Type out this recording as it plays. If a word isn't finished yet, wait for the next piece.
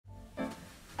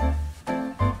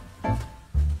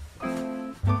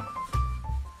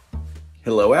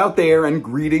Hello out there and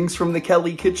greetings from the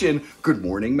Kelly kitchen. Good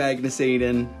morning, Magnus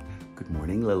Aiden. Good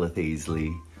morning, Lilith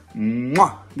Aisley.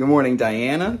 Mwah! Good morning,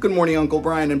 Diana. Good morning, Uncle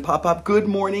Brian and Pop-Pop. Good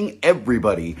morning,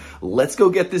 everybody. Let's go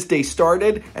get this day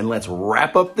started and let's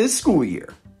wrap up this school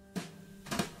year.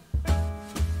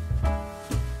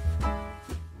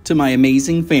 To my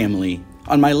amazing family,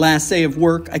 on my last day of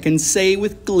work, I can say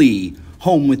with glee,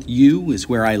 home with you is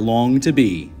where I long to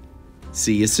be.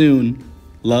 See you soon.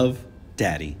 Love,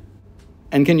 Daddy.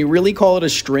 And can you really call it a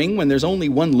string when there's only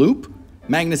one loop?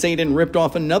 Magnus Aiden ripped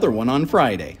off another one on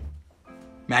Friday.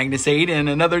 Magnus Aiden,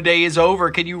 another day is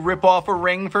over. Can you rip off a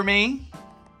ring for me?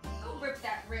 Go rip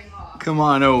that ring off. Come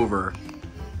on over.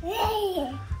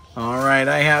 All right,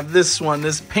 I have this one,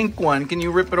 this pink one. Can you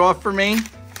rip it off for me?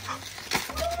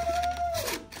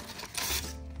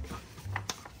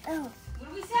 What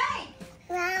do we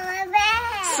say?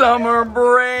 Summer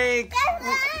break.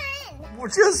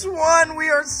 Just one. We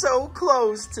are so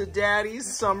close to Daddy's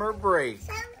summer break.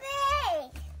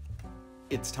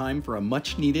 It's time for a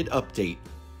much-needed update.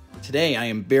 Today, I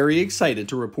am very excited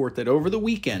to report that over the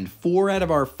weekend, 4 out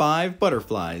of our 5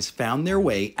 butterflies found their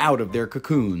way out of their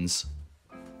cocoons.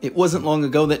 It wasn't long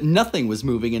ago that nothing was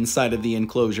moving inside of the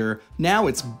enclosure. Now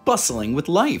it's bustling with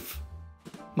life.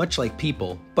 Much like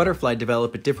people, butterflies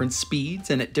develop at different speeds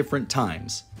and at different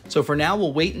times. So for now,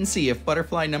 we'll wait and see if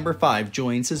butterfly number 5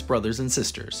 joins his brothers and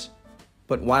sisters.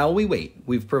 But while we wait,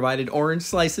 we've provided orange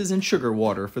slices and sugar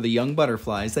water for the young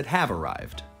butterflies that have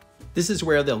arrived. This is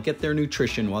where they'll get their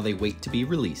nutrition while they wait to be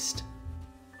released.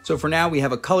 So for now, we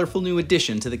have a colorful new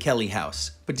addition to the Kelly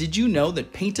house. But did you know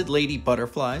that painted lady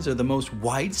butterflies are the most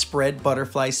widespread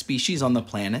butterfly species on the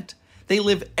planet? They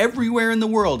live everywhere in the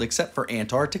world except for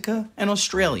Antarctica and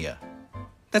Australia.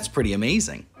 That's pretty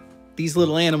amazing. These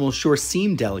little animals sure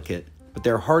seem delicate, but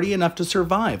they're hardy enough to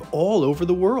survive all over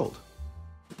the world.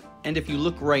 And if you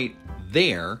look right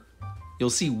there, you'll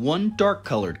see one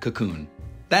dark-colored cocoon.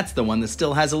 That's the one that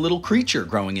still has a little creature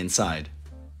growing inside.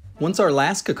 Once our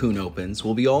last cocoon opens,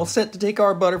 we'll be all set to take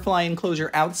our butterfly enclosure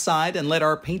outside and let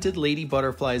our painted lady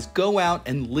butterflies go out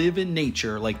and live in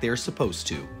nature like they're supposed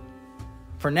to.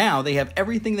 For now, they have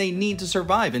everything they need to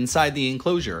survive inside the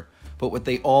enclosure, but what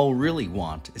they all really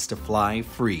want is to fly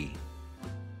free.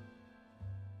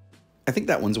 I think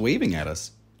that one's waving at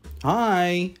us.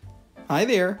 Hi. Hi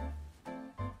there.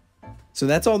 So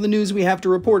that's all the news we have to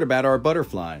report about our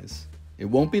butterflies. It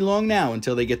won't be long now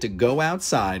until they get to go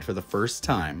outside for the first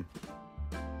time.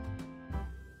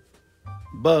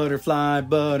 Butterfly,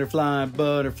 butterfly,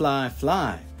 butterfly,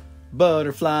 fly.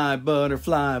 Butterfly,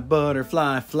 butterfly,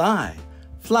 butterfly, fly.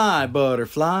 Fly,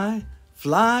 butterfly,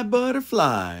 fly,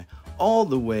 butterfly, all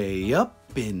the way up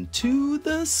into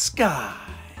the sky.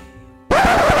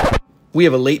 We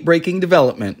have a late-breaking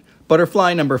development.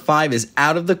 Butterfly number 5 is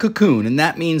out of the cocoon, and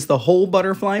that means the whole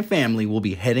butterfly family will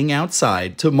be heading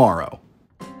outside tomorrow.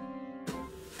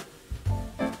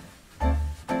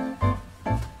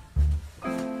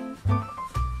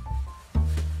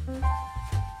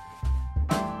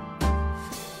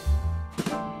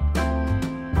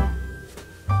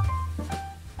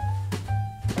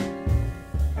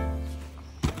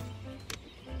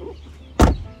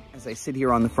 As I sit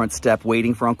here on the front step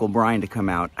waiting for Uncle Brian to come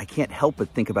out, I can't help but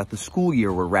think about the school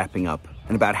year we're wrapping up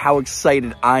and about how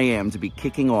excited I am to be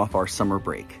kicking off our summer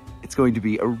break. It's going to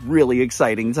be a really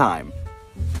exciting time.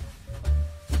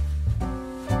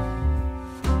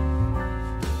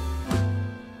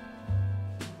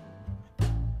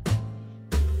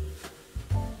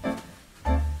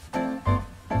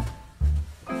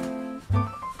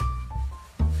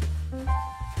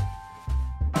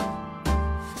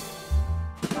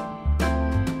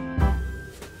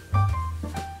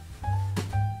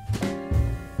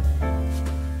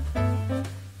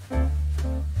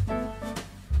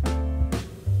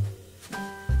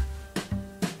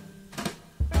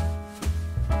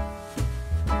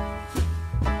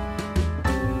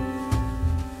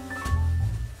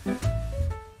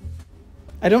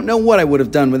 I don't know what I would have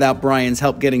done without Brian's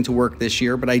help getting to work this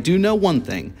year, but I do know one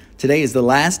thing. Today is the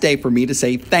last day for me to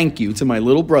say thank you to my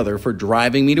little brother for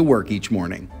driving me to work each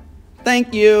morning.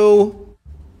 Thank you!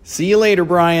 See you later,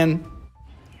 Brian.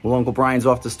 Well, Uncle Brian's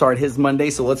off to start his Monday,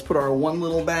 so let's put our one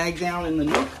little bag down in the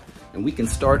nook and we can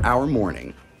start our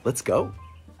morning. Let's go.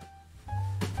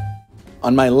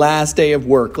 On my last day of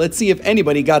work, let's see if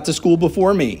anybody got to school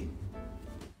before me.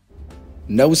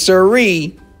 No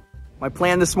siree! My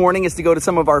plan this morning is to go to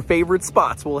some of our favorite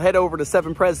spots. We'll head over to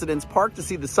 7 Presidents Park to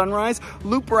see the sunrise,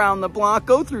 loop around the block,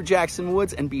 go through Jackson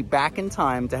Woods, and be back in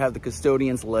time to have the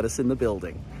custodians let us in the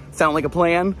building. Sound like a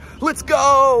plan? Let's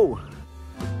go!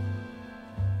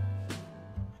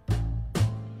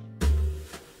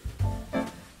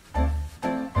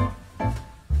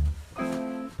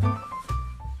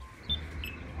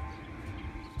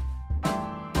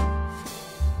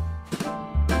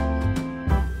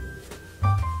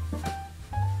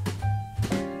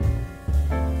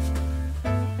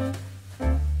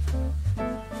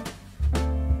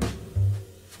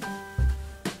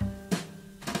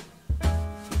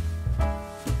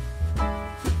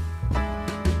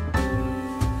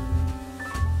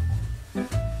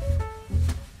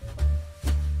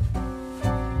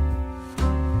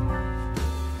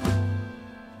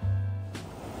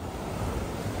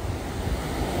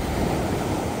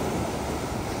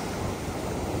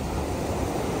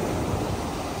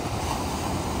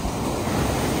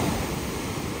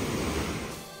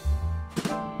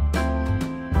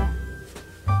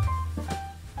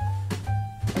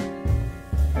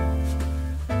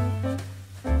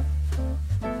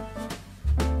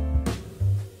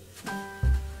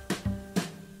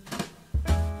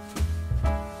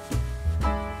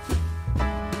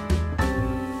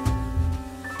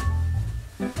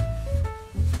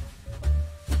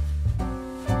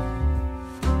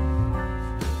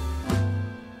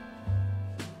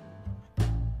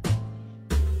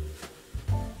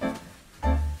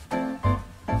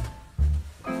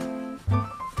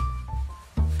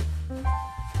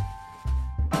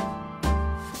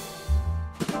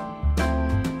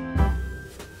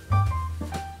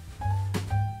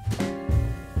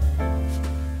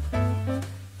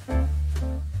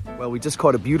 Well, we just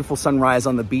caught a beautiful sunrise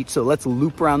on the beach, so let's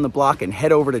loop around the block and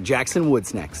head over to Jackson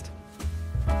Woods next.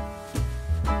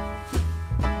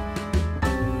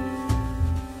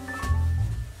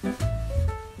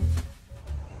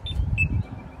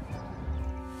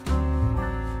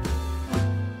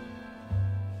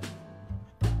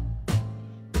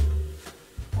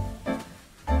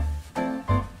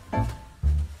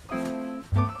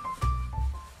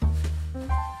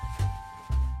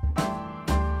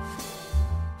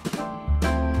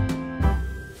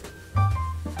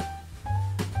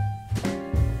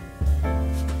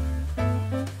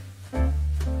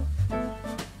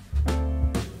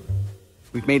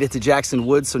 We've made it to Jackson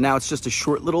Woods, so now it's just a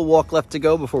short little walk left to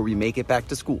go before we make it back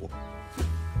to school.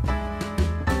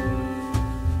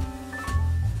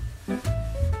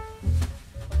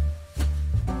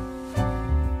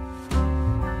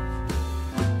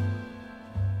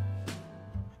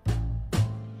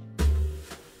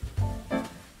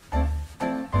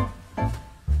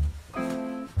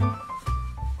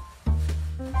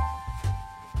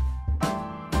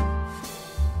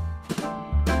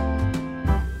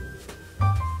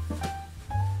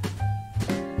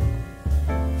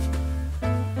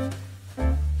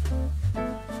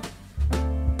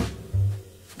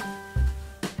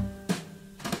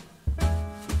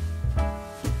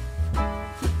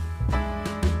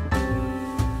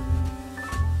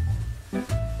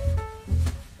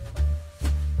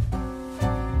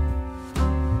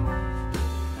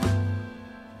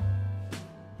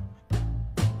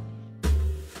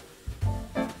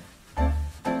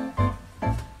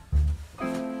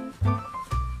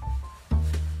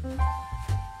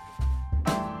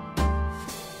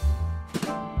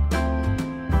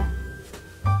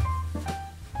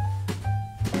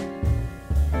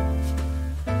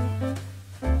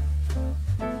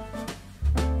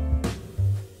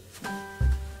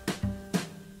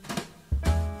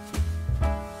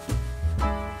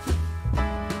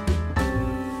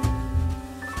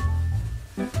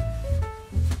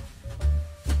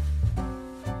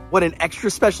 What an extra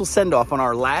special send-off on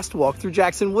our last walk through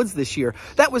Jackson Woods this year.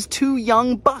 That was 2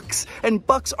 young bucks, and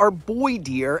bucks are boy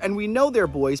deer, and we know they're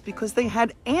boys because they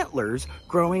had antlers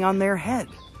growing on their head.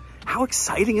 How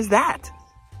exciting is that?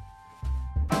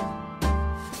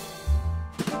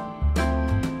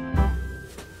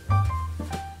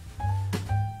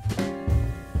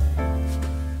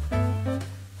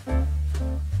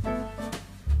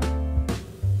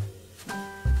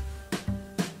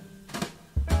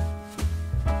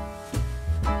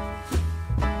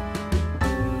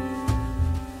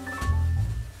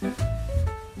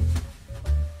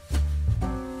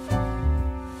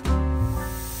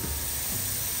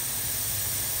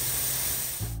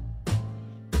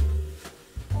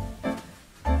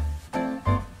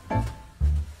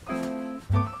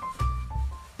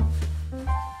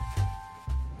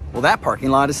 Well, that parking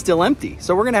lot is still empty,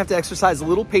 so we're gonna have to exercise a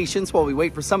little patience while we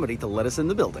wait for somebody to let us in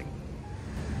the building.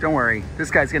 Don't worry, this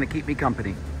guy's gonna keep me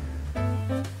company.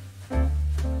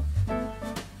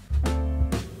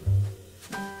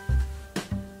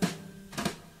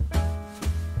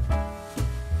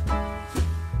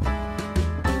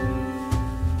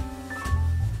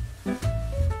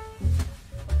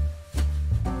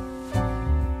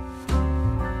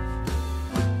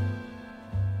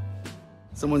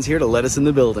 Someone's here to let us in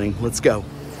the building. Let's go.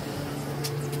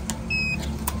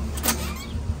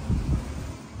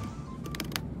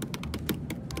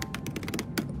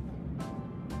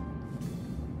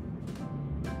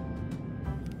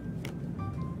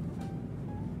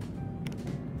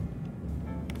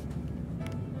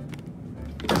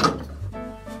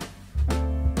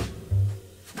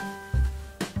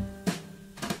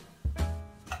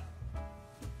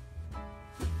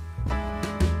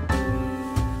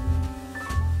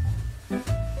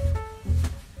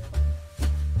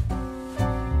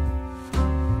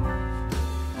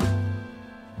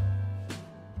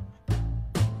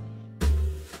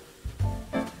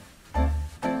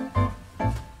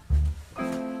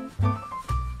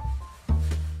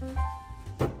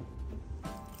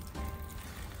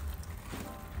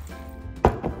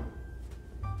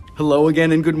 Hello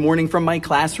again and good morning from my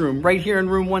classroom right here in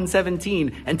room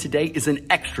 117. And today is an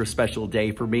extra special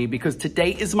day for me because today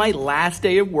is my last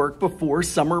day of work before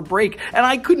summer break. And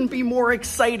I couldn't be more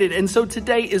excited. And so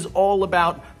today is all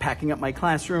about packing up my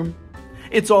classroom.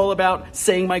 It's all about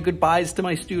saying my goodbyes to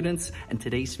my students. And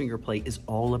today's finger play is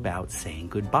all about saying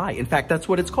goodbye. In fact, that's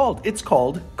what it's called. It's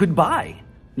called goodbye.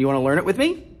 You want to learn it with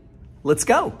me? Let's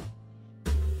go.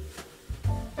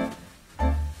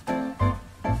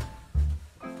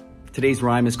 Today's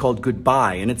rhyme is called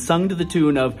Goodbye, and it's sung to the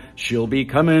tune of She'll Be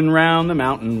Coming Round the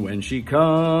Mountain When She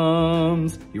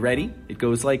Comes. You ready? It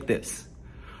goes like this.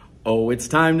 Oh, it's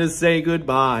time to say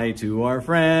goodbye to our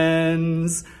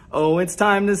friends. Oh, it's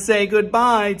time to say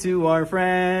goodbye to our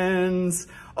friends.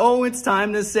 Oh, it's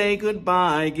time to say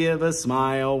goodbye. Give a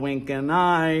smile, wink an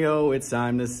eye. Oh, it's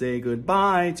time to say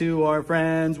goodbye to our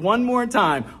friends. One more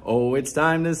time. Oh, it's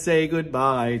time to say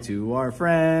goodbye to our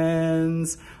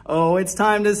friends. Oh, it's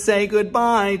time to say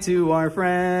goodbye to our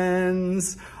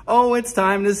friends. Oh, it's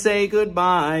time to say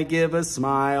goodbye. Give a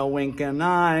smile, wink an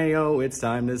eye. Oh, it's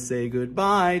time to say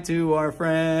goodbye to our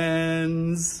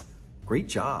friends. Great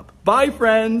job. Bye,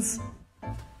 friends.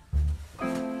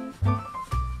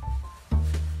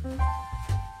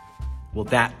 Well,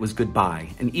 that was goodbye.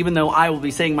 And even though I will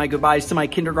be saying my goodbyes to my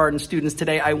kindergarten students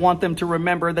today, I want them to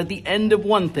remember that the end of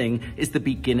one thing is the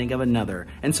beginning of another.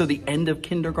 And so the end of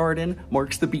kindergarten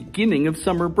marks the beginning of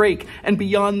summer break. And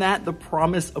beyond that, the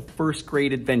promise of first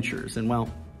grade adventures. And well,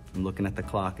 I'm looking at the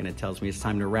clock and it tells me it's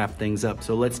time to wrap things up.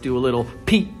 So let's do a little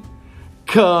peek-a-boo.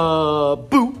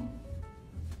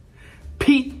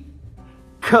 Peek-a-boo.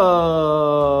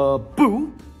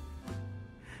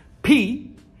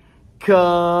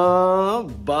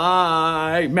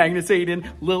 Bye. Magnus Aiden,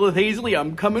 Lilith Hazley,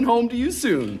 I'm coming home to you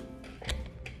soon.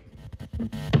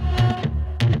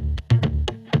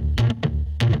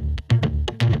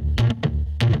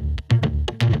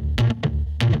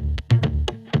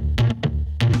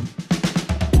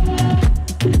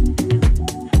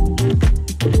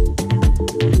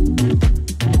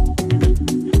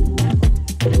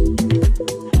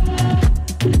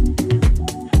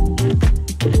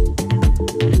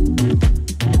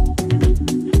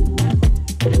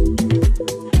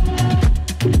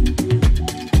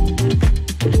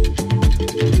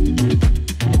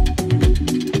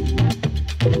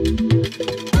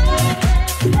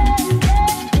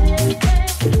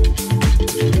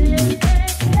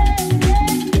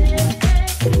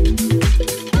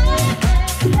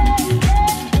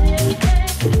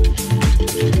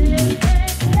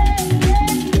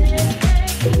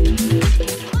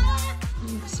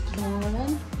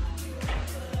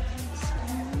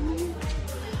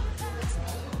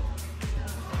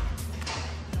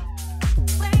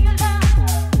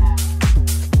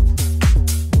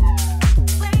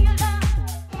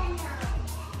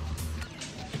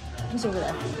 Who's over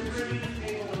there?